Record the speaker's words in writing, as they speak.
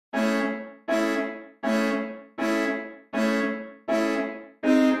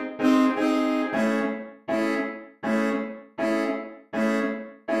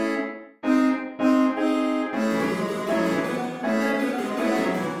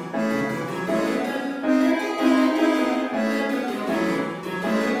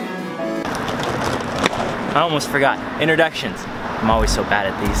I almost forgot. Introductions. I'm always so bad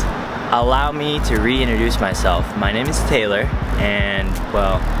at these. Allow me to reintroduce myself. My name is Taylor, and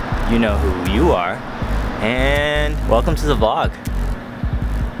well, you know who you are. And welcome to the vlog.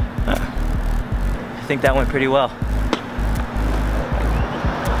 I think that went pretty well.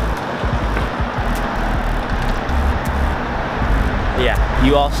 Yeah,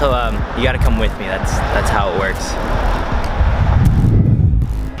 you also, you gotta come with me. That's how it works.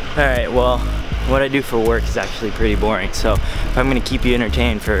 All right, well, what I do for work is actually pretty boring. So if I'm gonna keep you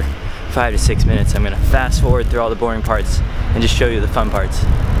entertained for 5 to 6 minutes, I'm gonna fast forward through all the boring parts and just show you the fun parts.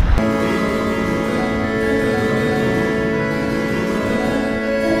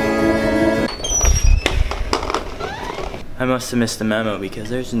 I must have missed the memo because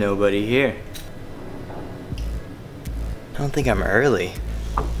there's nobody here. I don't think I'm early.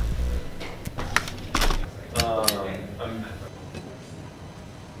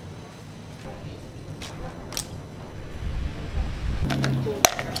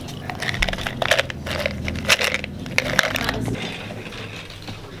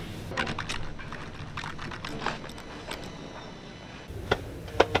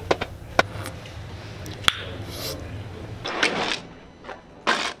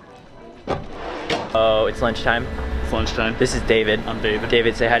 Oh, it's lunchtime. It's lunchtime. This is David. I'm David.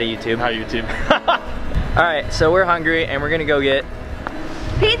 David, say hi to YouTube. Hi, YouTube. Alright, so we're hungry and we're gonna go get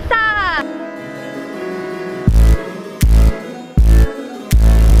pizza!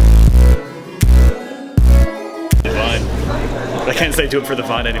 Fine. I can't say do it for the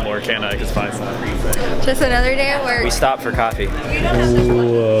fun anymore, can I? Because fine's not free. Just another day at work. We stopped for coffee.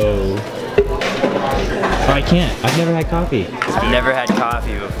 Whoa. Oh, I can't. I've never had coffee. I've never had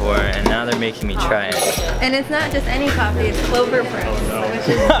coffee before, and now they're making me try it. And it's not just any coffee, it's Clover Press, which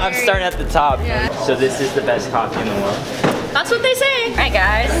is I'm starting at the top. Yeah. So this is the best coffee in the world. That's what they say. All right,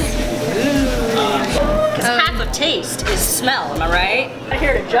 guys. Because half of taste is smell, am I right? I'm not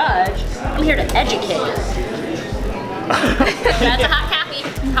here to judge. I'm here to educate. That's a hot coffee.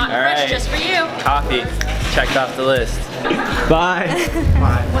 Hot and fresh just for you. Coffee. Checked off the list. Bye.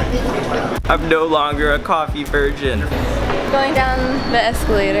 I'm no longer a coffee virgin. Going down the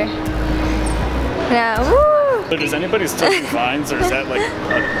escalator. Yeah, woo! So does anybody still do Vines, or is that like...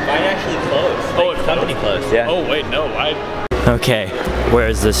 Mine actually closed. Oh, it's company closed, yeah. Oh, wait, no, Okay,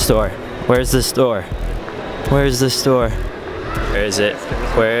 where's the store? Where's the store? Where's the store? Where is it?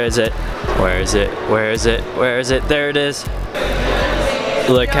 Where is it? Where is it? Where is it? Where is it? There it is.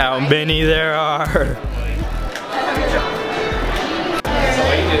 Look how many there are. So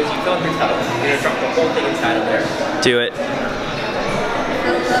what you do is you fill up your tub. You're gonna drop the whole thing inside of there. Do it.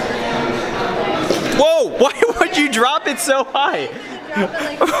 Whoa! Why would you drop it so high?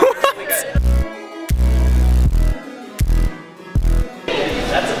 What?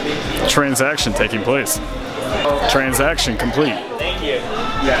 That's a big deal. Transaction taking place. Transaction complete. Thank you.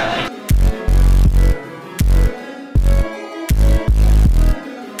 Yeah.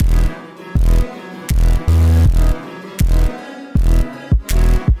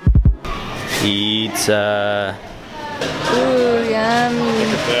 Pizza. Ooh, yummy.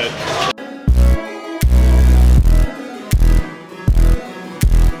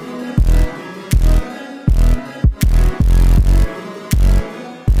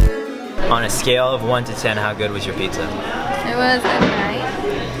 On a scale of 1 to 10, how good was your pizza? It was a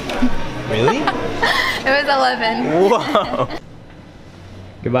 9. Really? It was 11. Whoa.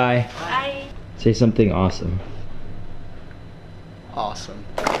 Goodbye. Bye. Say something awesome. Awesome.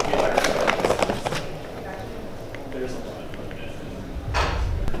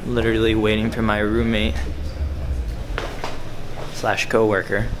 Literally waiting for my roommate slash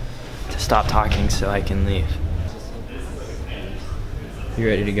co-worker to stop talking so I can leave. You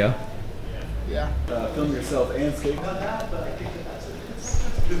ready to go? Yeah. Film yourself and skate.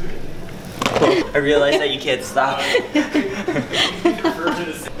 I realized that you can't stop.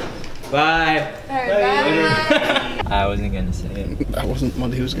 Bye. Bye. I wasn't gonna say it. That wasn't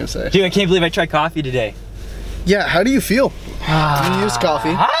what he was gonna say. Dude, I can't believe I tried coffee today. Yeah, how do you feel? Do you use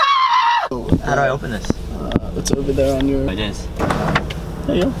coffee? How do I open this? It's over there on your... It is.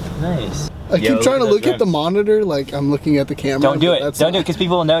 There you go. Nice. I keep trying to look at the monitor like I'm looking at the camera. Don't do it. Don't do it because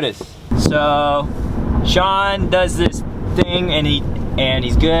people will notice. So, Sean does this thing and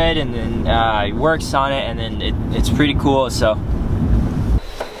he's good, and then he works on it, and then it's pretty cool. So,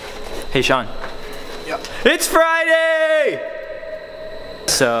 hey Sean. Yep. It's Friday.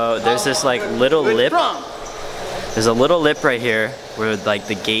 So there's this like little lip. There's a little lip right here where like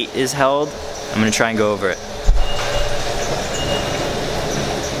the gate is held. I'm gonna try and go over it.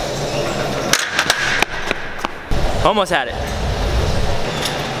 Almost had it.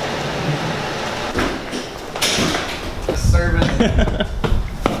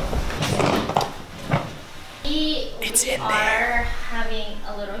 It's in there. Having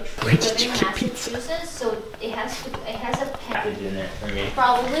a little treat within Massachusetts, so it has a Package in there for me.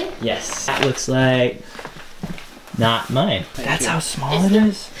 Probably. Yes. That looks like not mine. That's how small it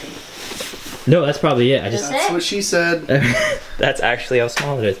is? No, that's probably it. That's what she said. That's actually how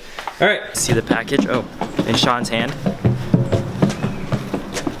small it is. All right. See the package? Oh, in Sean's hand.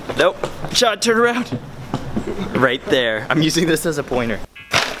 Nope. Sean, turn around. Right there. I'm using this as a pointer.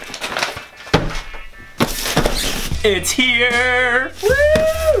 It's here!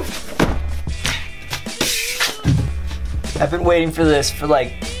 Woo! I've been waiting for this for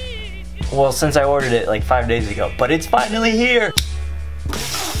like, well, since I ordered it like 5 days ago, but it's finally here!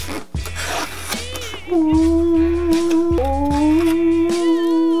 Woo!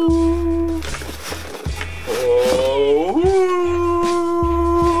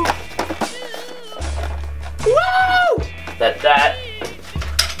 That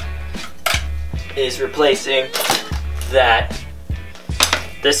is replacing that.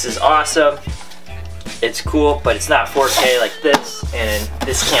 This is awesome. It's cool, but it's not 4K like this, and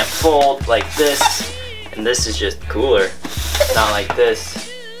this can't fold like this, and this is just cooler. Not like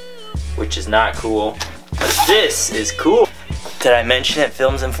this, which is not cool, but this is cool. Did I mention it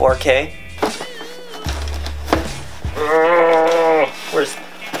films in 4K? Where's,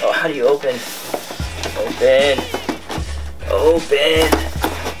 oh, how do you open? Open. Open.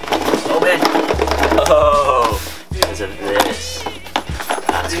 Open. Oh, because of this.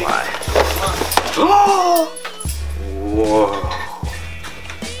 That's why. Oh! Whoa.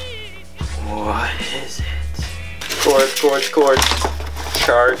 What is it? Cord.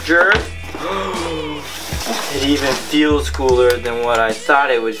 Charger. It even feels cooler than what I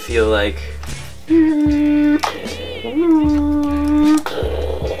thought it would feel like.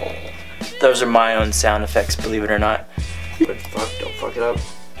 Those are my own sound effects, believe it or not. But fuck, don't fuck it up.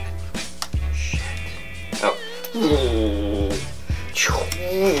 Shit. Oh.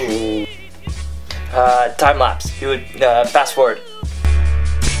 Time lapse. You would fast forward.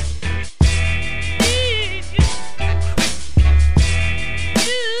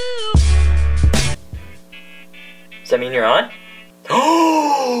 Does that mean you're on?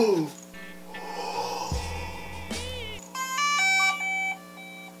 Oh!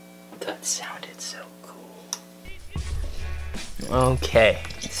 That sounded so cool. Okay,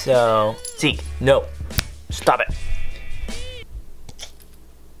 so Zeke, no, stop it.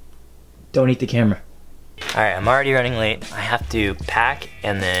 Don't eat the camera. All right, I'm already running late. I have to pack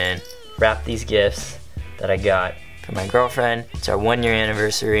and then wrap these gifts that I got for my girlfriend. It's our 1-year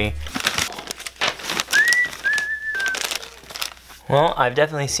anniversary. Well, I've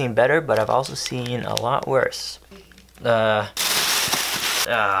definitely seen better, but I've also seen a lot worse. Done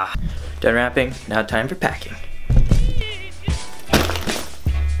wrapping, now time for packing.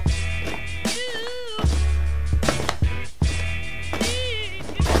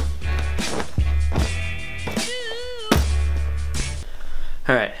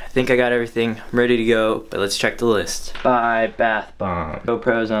 Alright, I think I got everything. I'm ready to go, but let's check the list. Buy bath bomb.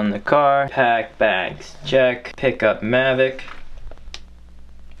 GoPros on the car. Pack bags. Check. Pick up Mavic.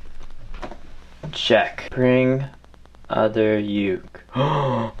 Check. Bring other uke.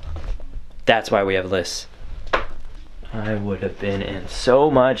 That's why we have lists. I would have been in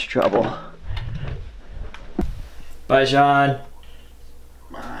so much trouble. Bye, Sean.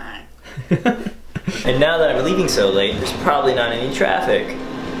 Bye. And now that I'm leaving so late, there's probably not any traffic.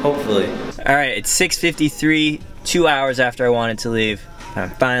 Hopefully. All right, it's 6:53, 2 hours after I wanted to leave.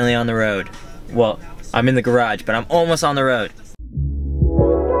 I'm finally on the road. Well, I'm in the garage, but I'm almost on the road.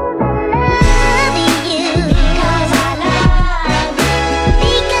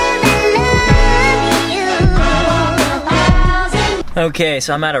 Okay,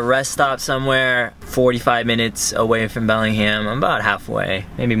 so I'm at a rest stop somewhere 45 minutes away from Bellingham. I'm about halfway,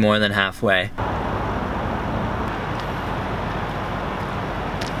 maybe more than halfway.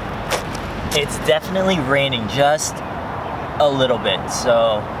 It's definitely raining just a little bit,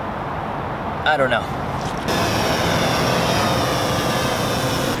 so I don't know.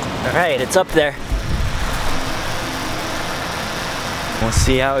 All right, it's up there. We'll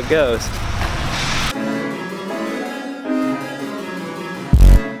see how it goes.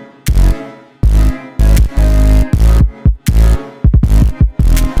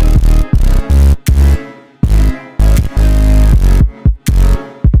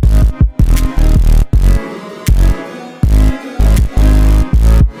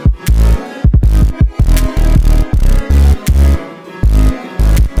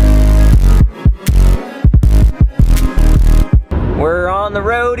 We're on the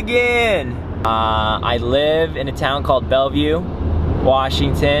road again. I live in a town called Bellevue.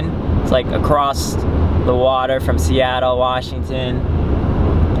 Washington. It's like across the water from Seattle, Washington.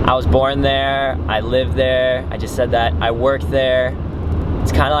 I was born there, I live there, I just said that. I work there.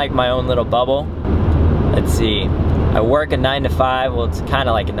 It's kind of like my own little bubble. Let's see, I work a 9 to 5, well it's kind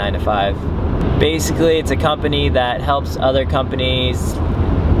of like a 9 to 5. Basically it's a company that helps other companies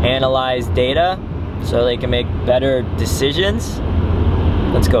analyze data so they can make better decisions.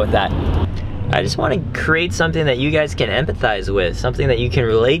 Let's go with that. I just want to create something that you guys can empathize with, something that you can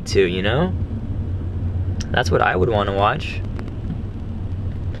relate to, you know? That's what I would want to watch.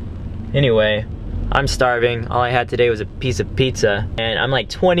 Anyway, I'm starving. All I had today was a piece of pizza, and I'm like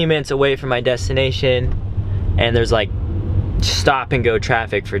 20 minutes away from my destination, and there's like stop and go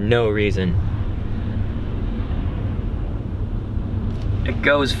traffic for no reason. It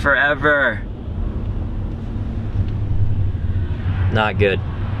goes forever. Not good.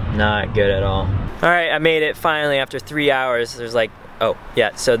 Not good at all. All right, I made it finally after 3 hours. There's like, oh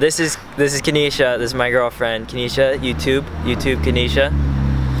yeah, so this is Kanisha. This is my girlfriend, Kanisha, YouTube Kanisha.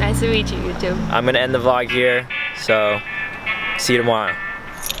 Nice to meet you, YouTube. I'm gonna end the vlog here, so see you tomorrow.